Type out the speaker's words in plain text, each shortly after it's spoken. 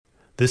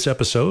This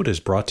episode is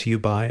brought to you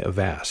by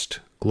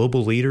Avast,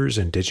 global leaders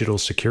in digital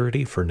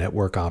security for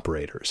network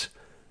operators.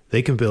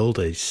 They can build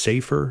a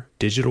safer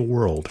digital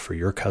world for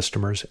your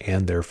customers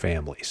and their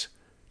families.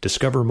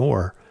 Discover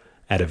more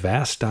at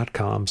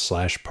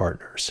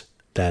avast.com/partners.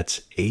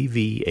 That's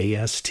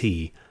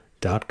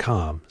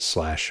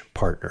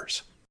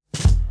avast.com/partners.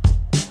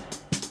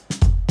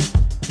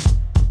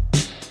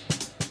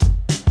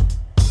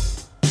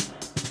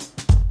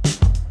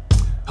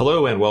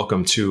 Hello and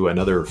welcome to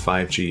another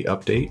 5G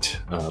update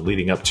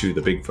leading up to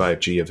the big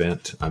 5G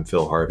event. I'm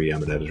Phil Harvey.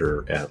 I'm an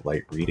editor at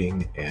Light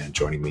Reading, and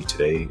joining me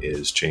today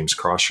is James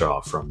Crawshaw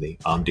from the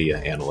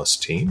Omdia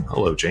analyst team.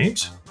 Hello,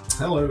 James.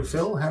 Hello,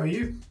 Phil. How are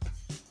you?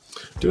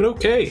 Doing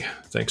okay.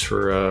 Thanks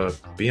for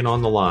being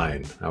on the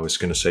line. I was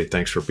going to say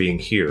thanks for being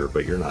here,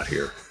 but you're not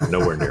here.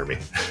 Nowhere near me.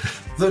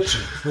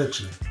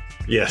 Virtually.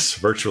 Yes,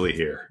 virtually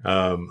here.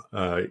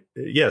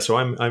 So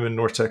I'm in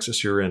North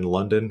Texas. You're in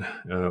London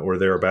or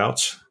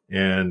thereabouts.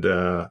 And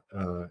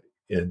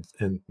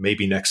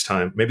maybe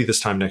this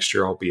time next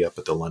year, I'll be up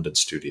at the London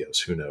studios.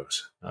 Who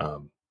knows?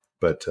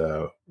 But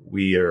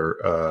we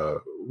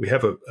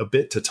have a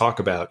bit to talk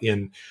about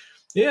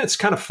it's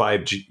kind of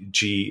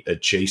 5G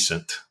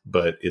adjacent,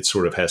 but it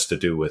sort of has to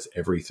do with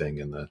everything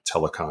in the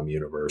telecom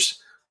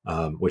universe,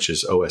 which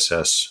is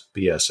OSS,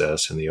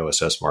 BSS, and the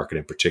OSS market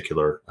in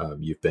particular.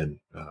 You've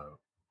been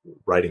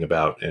writing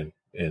about and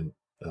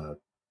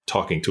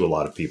talking to a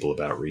lot of people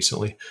about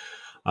recently.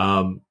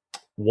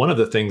 One of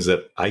the things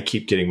that I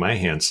keep getting my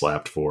hand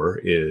slapped for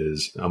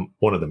is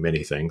one of the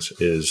many things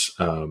is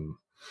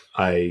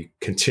I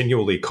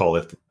continually call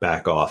it the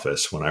back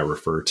office when I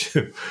refer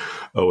to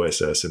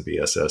OSS and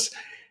BSS.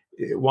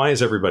 Why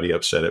is everybody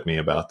upset at me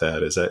about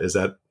that? Is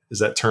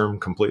that term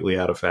completely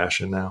out of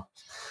fashion now?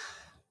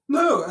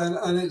 No,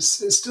 and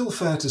it's still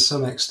fair to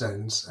some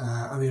extent.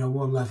 On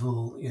one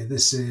level,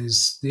 this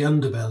is the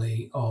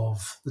underbelly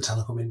of the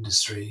telecom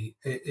industry.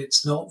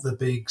 It's not the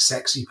big,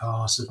 sexy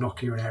part of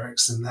Nokia and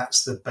Ericsson.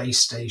 That's the base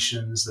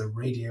stations, the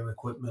radio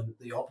equipment,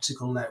 the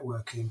optical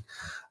networking.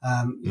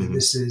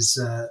 This is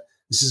a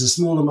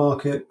smaller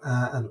market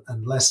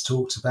and less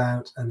talked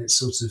about, and it's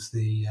sort of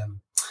the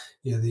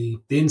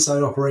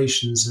inside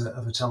operations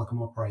of a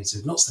telecom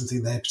operator. Not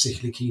something they're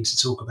particularly keen to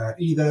talk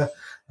about either.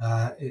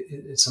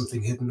 It's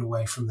something hidden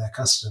away from their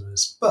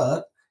customers.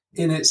 But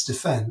in its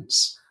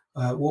defense,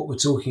 what we're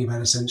talking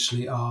about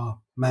essentially are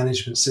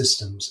management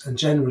systems. And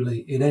generally,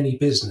 in any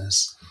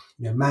business,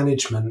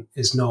 management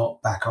is not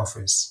back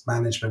office.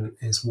 Management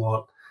is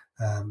what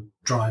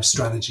drives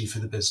strategy for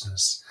the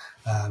business.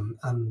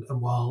 And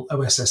while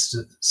OSS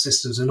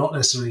systems are not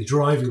necessarily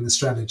driving the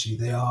strategy,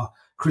 they are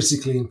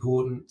critically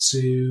important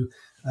to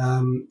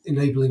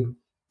enabling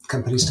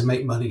companies to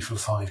make money from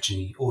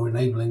 5G or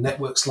enabling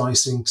network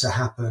slicing to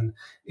happen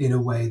in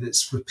a way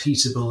that's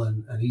repeatable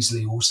and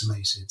easily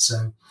automated.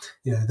 So,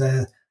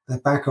 they're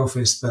back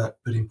office, but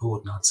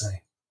important, I'd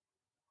say.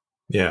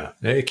 Yeah,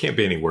 it can't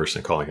be any worse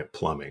than calling it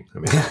plumbing. I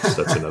mean,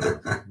 that's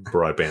another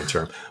broadband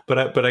term.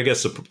 But I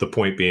guess the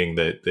point being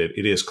that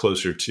it is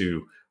closer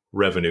to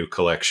revenue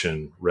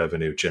collection,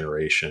 revenue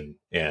generation,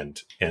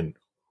 and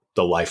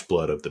the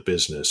lifeblood of the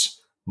business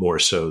more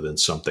so than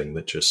something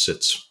that just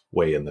sits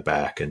way in the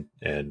back and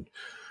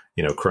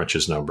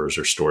crunches numbers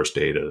or stores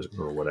data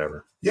or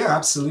whatever. Yeah,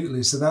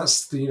 absolutely. So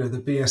that's the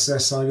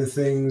BSS side of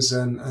things,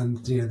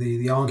 and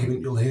the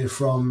argument you'll hear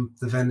from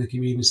the vendor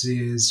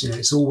community is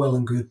it's all well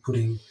and good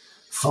putting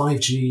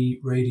 5G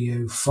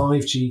radio,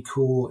 5G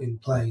core in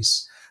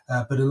place,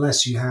 but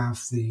unless you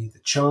have the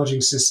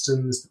charging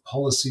systems, the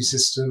policy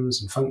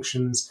systems and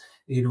functions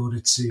in order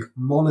to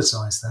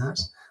monetize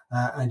that,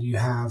 and you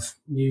have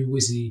new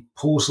WYSI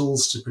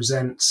portals to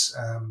present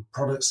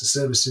products and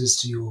services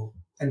to your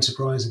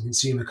enterprise and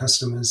consumer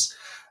customers,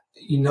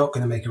 you're not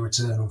going to make a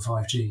return on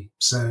 5G.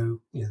 So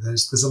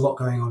there's a lot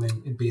going on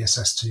in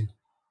BSS too.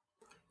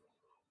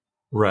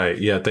 Right.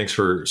 Yeah. Thanks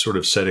for sort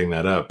of setting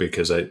that up,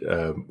 because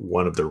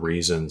one of the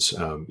reasons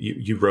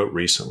you wrote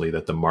recently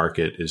that the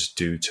market is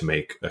due to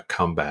make a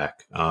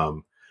comeback.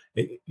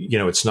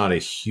 It's not a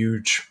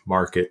huge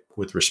market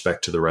with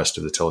respect to the rest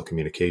of the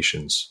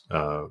telecommunications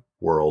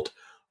world,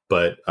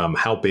 but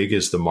how big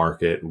is the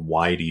market?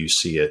 Why do you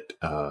see it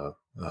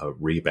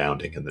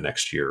rebounding in the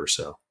next year or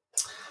so?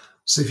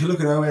 So if you look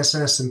at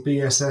OSS and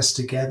BSS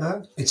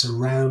together, it's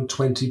around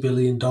 $20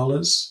 billion.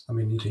 I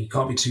mean, you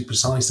can't be too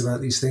precise about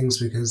these things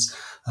because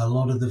a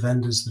lot of the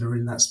vendors that are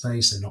in that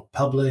space are not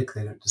public.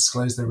 They don't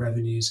disclose their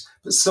revenues,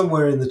 but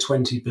somewhere in the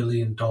 $20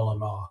 billion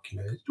mark,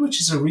 which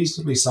is a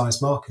reasonably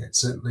sized market,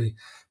 certainly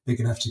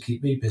big enough to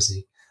keep me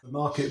busy. The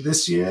market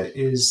this year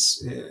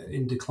is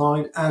in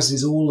decline, as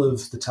is all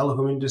of the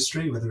telecom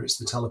industry, whether it's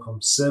the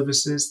telecom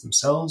services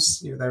themselves.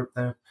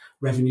 Their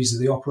revenues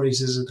of the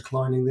operators are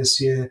declining this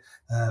year,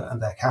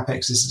 and their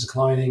capex is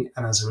declining.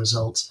 And as a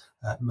result,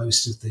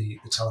 most of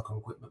the telecom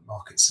equipment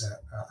markets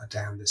are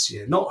down this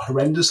year. Not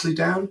horrendously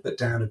down, but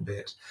down a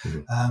bit.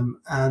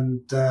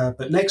 Mm-hmm.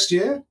 But next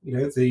year,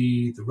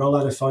 the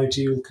rollout of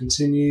 5G will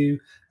continue.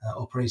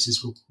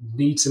 Operators will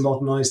need to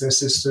modernize their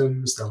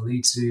systems. They'll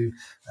need to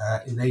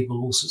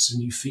enable all sorts of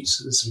new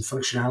features and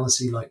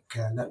functionality like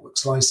network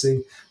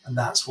slicing. And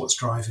that's what's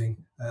driving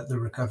the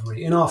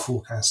recovery in our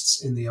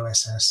forecasts in the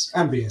OSS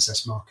and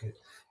BSS market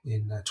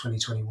in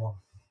 2021.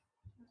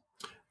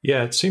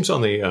 Yeah, it seems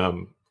on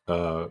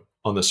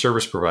the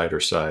service provider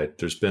side,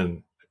 there's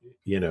been,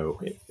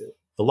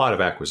 a lot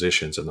of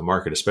acquisitions, and the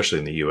market, especially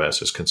in the U.S.,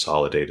 has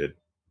consolidated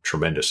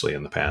tremendously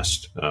in the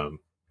past,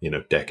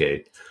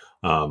 decade.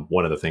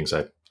 One of the things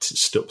I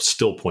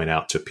still point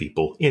out to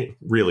people,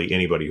 really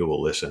anybody who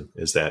will listen,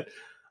 is that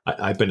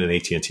I've been an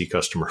AT&T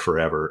customer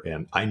forever,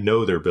 and I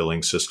know their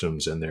billing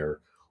systems and their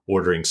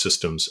ordering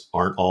systems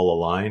aren't all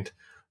aligned,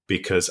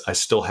 because I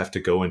still have to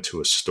go into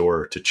a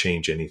store to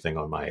change anything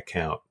on my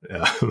account.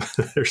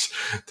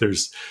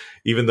 There's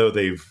even though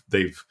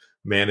they've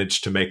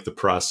managed to make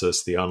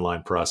the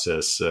online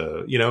process,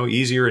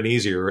 easier and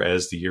easier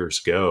as the years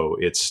go,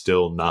 it's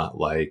still not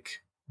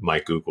like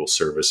my Google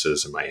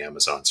services and my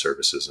Amazon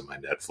services and my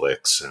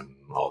Netflix and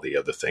all the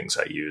other things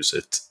I use.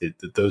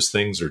 Those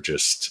things are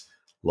just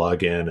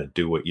log in and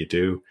do what you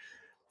do.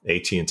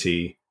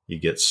 AT&T, you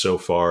get so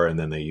far, and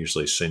then they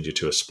usually send you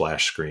to a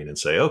splash screen and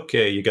say,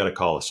 okay, you got to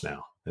call us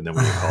now. And then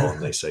when you call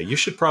them, they say, you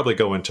should probably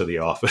go into the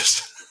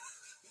office,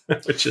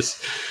 which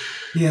is...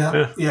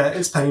 Yeah,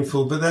 it's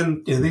painful. But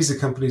then, these are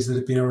companies that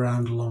have been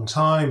around a long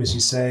time. As you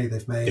say,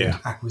 they've made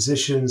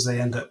acquisitions.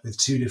 They end up with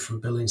two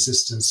different billing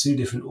systems, two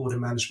different order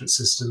management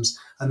systems,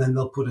 and then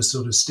they'll put a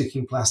sort of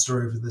sticking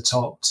plaster over the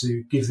top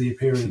to give the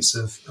appearance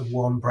of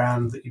one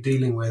brand that you're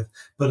dealing with.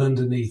 But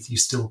underneath, you've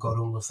still got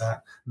all of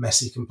that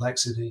messy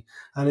complexity.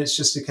 And it's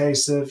just a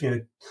case of,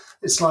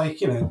 it's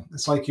like your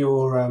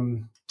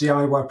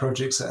DIY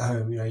projects at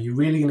home. You're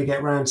really going to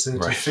get around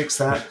to fix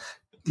that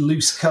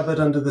loose cupboard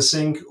under the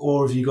sink,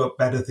 or have you got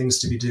better things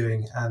to be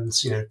doing? And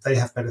they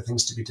have better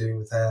things to be doing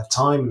with their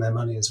time and their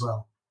money as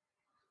well.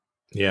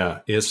 Yeah,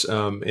 it's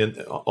and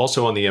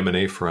also on the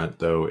M&A front,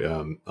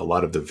 though, a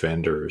lot of the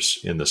vendors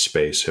in the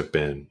space have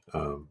been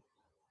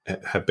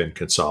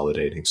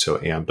consolidating. So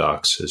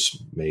Amdocs has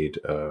made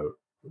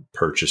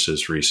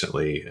purchases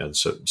recently, and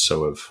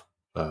so have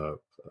a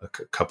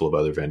couple of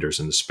other vendors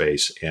in the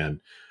space. And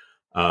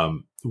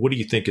what do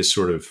you think is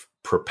sort of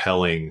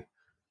propelling?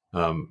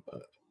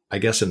 I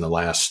guess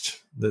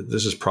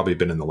this has probably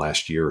been in the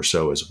last year or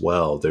so as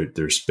well.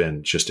 There's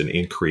been just an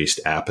increased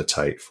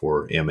appetite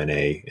for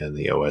M&A in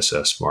the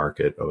OSS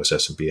market,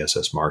 OSS and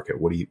BSS market.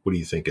 What do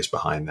you think is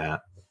behind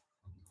that?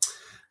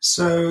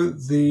 So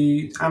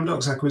the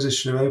Amdocs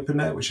acquisition of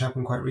OpenNet, which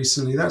happened quite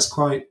recently, that's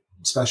quite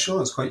special.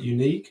 That's quite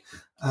unique.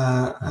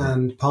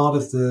 And part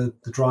of the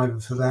driver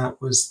for that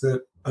was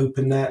that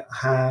OpenNet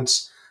had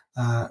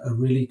a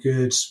really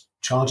good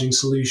charging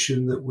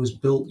solution that was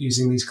built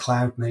using these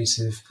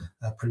cloud-native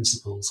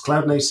principles,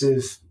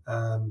 cloud-native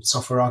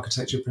software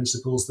architecture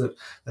principles that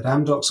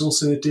Amdocs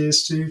also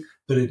adheres to.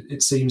 But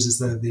it seems as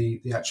though the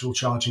actual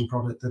charging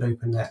product that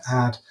OpenNet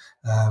had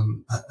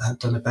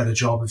done a better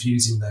job of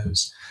using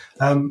those.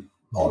 On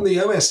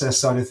the OSS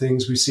side of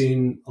things, we've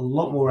seen a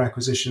lot more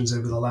acquisitions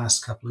over the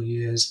last couple of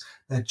years.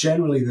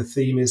 Generally, the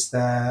theme is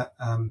they're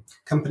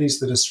companies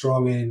that are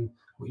strong in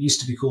what used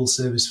to be called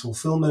service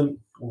fulfillment,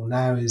 or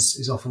now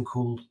is often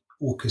called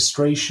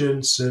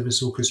orchestration,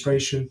 service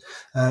orchestration.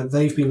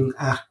 They've been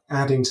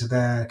adding to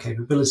their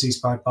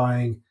capabilities by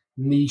buying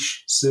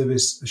niche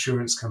service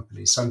assurance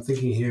companies. So I'm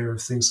thinking here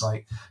of things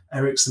like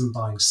Ericsson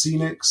buying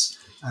Xenix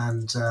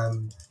and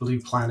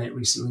Blue Planet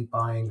recently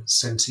buying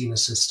Centina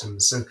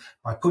Systems. So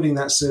by putting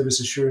that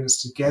service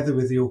assurance together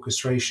with the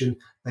orchestration,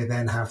 they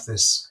then have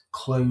this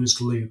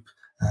closed loop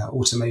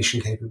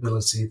automation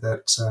capability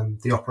that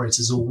the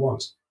operators all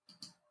want.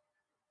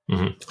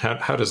 Mm-hmm.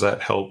 How does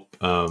that help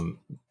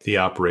the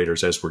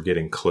operators as we're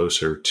getting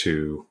closer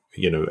to,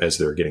 as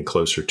they're getting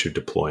closer to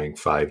deploying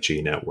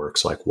 5G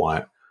networks? Like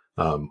why,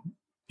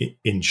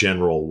 in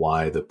general,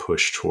 why the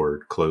push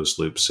toward closed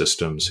loop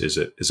systems? Is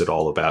it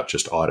all about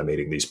just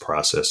automating these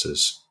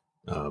processes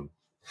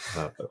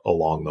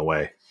along the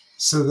way?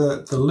 So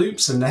the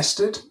loops are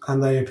nested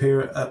and they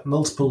appear at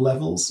multiple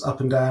levels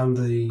up and down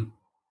the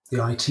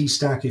IT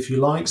stack, if you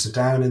like. So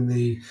down in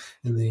the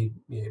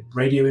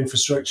radio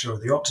infrastructure or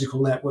the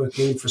optical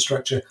networking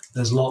infrastructure,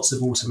 there's lots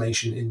of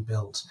automation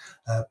inbuilt.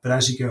 But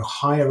as you go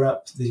higher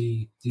up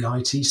the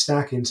IT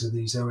stack into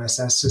these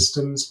OSS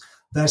systems,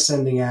 they're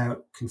sending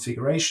out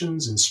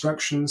configurations,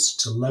 instructions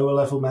to lower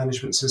level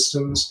management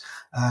systems,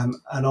 and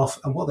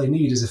what they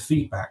need is a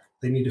feedback.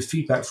 They need a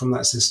feedback from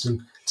that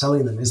system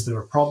telling them, is there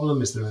a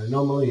problem? Is there an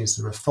anomaly? Is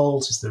there a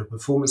fault? Is there a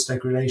performance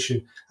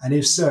degradation? And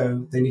if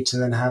so, they need to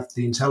then have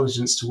the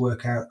intelligence to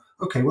work out,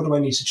 okay, what do I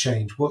need to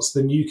change? What's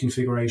the new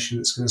configuration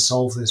that's going to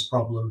solve this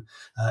problem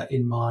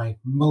in my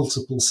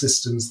multiple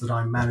systems that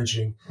I'm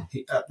managing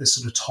at this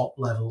sort of top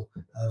level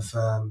of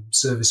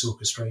service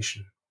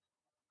orchestration?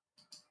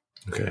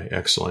 Okay,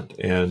 excellent.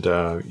 And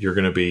you're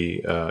going to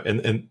be,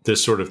 and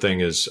this sort of thing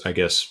is, I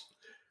guess,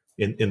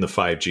 in the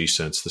 5G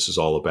sense, this is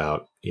all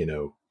about,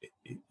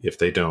 if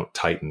they don't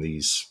tighten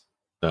these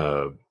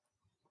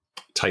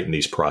tighten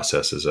these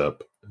processes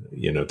up,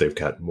 they've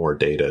got more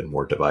data and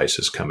more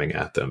devices coming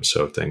at them.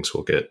 So things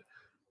will get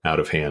out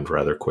of hand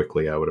rather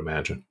quickly, I would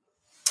imagine.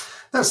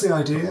 That's the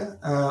idea.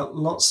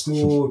 Lots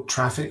more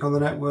traffic on the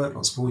network,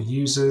 lots more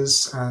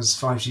users as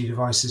 5G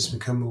devices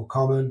become more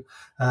common.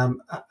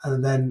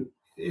 And then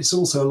it's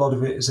also, a lot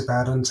of it is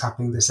about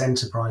untapping this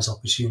enterprise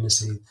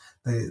opportunity.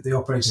 The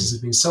operators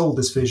have been sold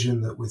this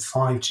vision that with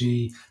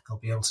 5G, they'll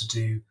be able to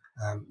do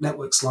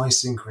network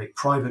slicing, create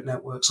private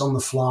networks on the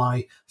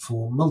fly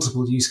for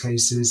multiple use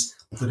cases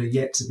that are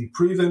yet to be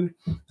proven.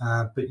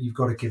 But you've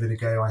got to give it a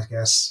go, I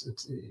guess,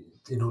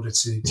 in order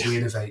to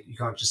innovate. You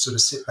can't just sort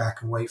of sit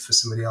back and wait for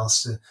somebody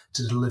else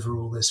to deliver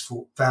all this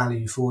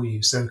value for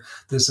you. So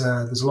there's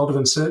a lot of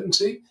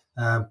uncertainty,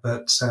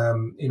 but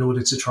in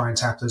order to try and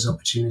tap those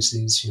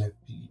opportunities, you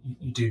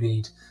do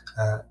need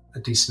a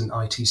decent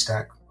IT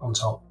stack on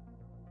top.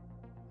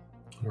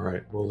 All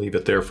right, we'll leave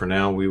it there for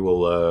now. We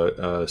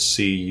will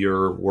see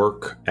your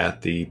work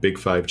at the Big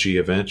 5G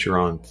event. You're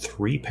on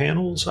 3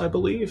 panels, I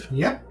believe?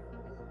 Yep.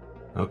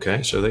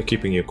 Okay, so they're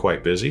keeping you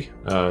quite busy.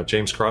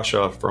 James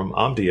Crawshaw from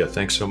Omdia,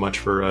 thanks so much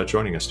for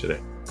joining us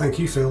today. Thank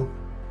you, Phil.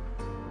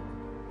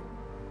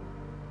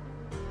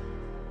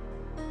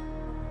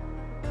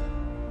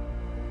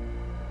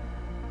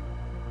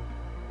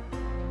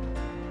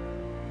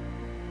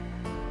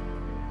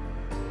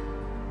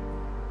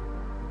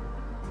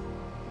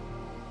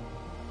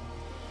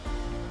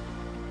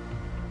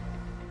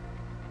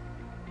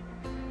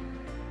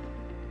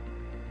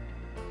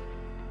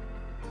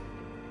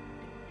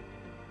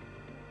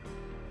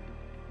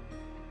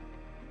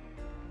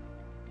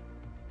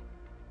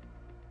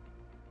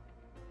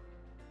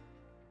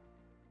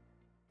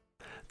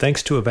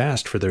 Thanks to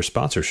Avast for their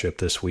sponsorship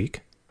this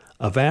week.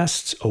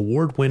 Avast's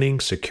award-winning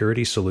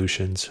security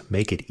solutions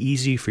make it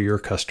easy for your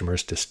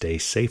customers to stay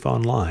safe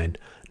online,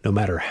 no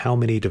matter how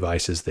many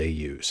devices they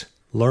use.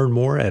 Learn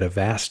more at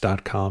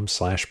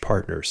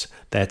avast.com/partners.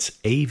 That's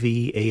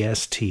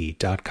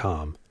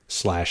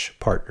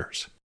avast.com/partners.